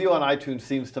the review on iTunes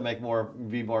seems to be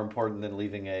more important than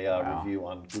leaving a review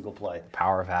on Google Play.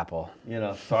 Power of Apple.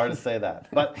 Sorry to say that.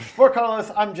 But for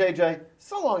Carlos, I'm JJ.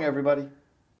 So long, everybody.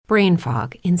 Brain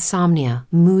fog, insomnia,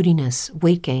 moodiness,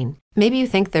 weight gain. Maybe you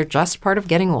think they're just part of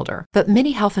getting older, but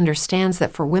MIDI Health understands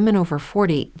that for women over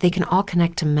 40, they can all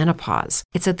connect to menopause.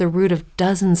 It's at the root of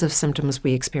dozens of symptoms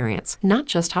we experience, not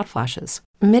just hot flashes.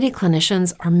 MIDI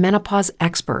clinicians are menopause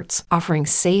experts, offering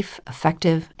safe,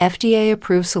 effective,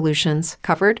 FDA-approved solutions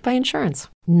covered by insurance.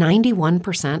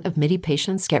 91% of MIDI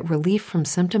patients get relief from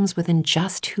symptoms within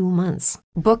just 2 months.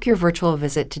 Book your virtual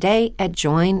visit today at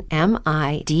joinmidi.com.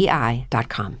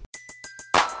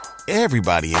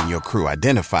 Everybody in your crew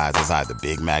identifies as either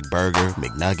Big Mac Burger,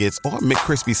 McNuggets, or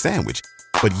McCrispy Sandwich.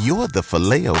 But you're the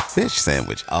Filet-O-Fish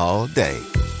Sandwich all day.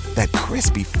 That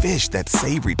crispy fish, that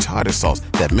savory tartar sauce,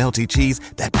 that melty cheese,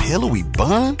 that pillowy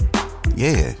bun.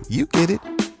 Yeah, you get it.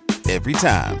 Every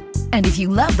time. And if you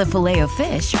love the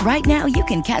Filet-O-Fish, right now you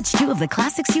can catch 2 of the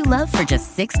classics you love for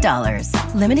just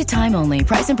 $6. Limited time only.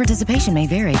 Price and participation may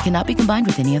vary. Cannot be combined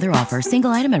with any other offer.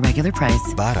 Single item at regular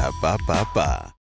price. Ba-da-ba-ba-ba.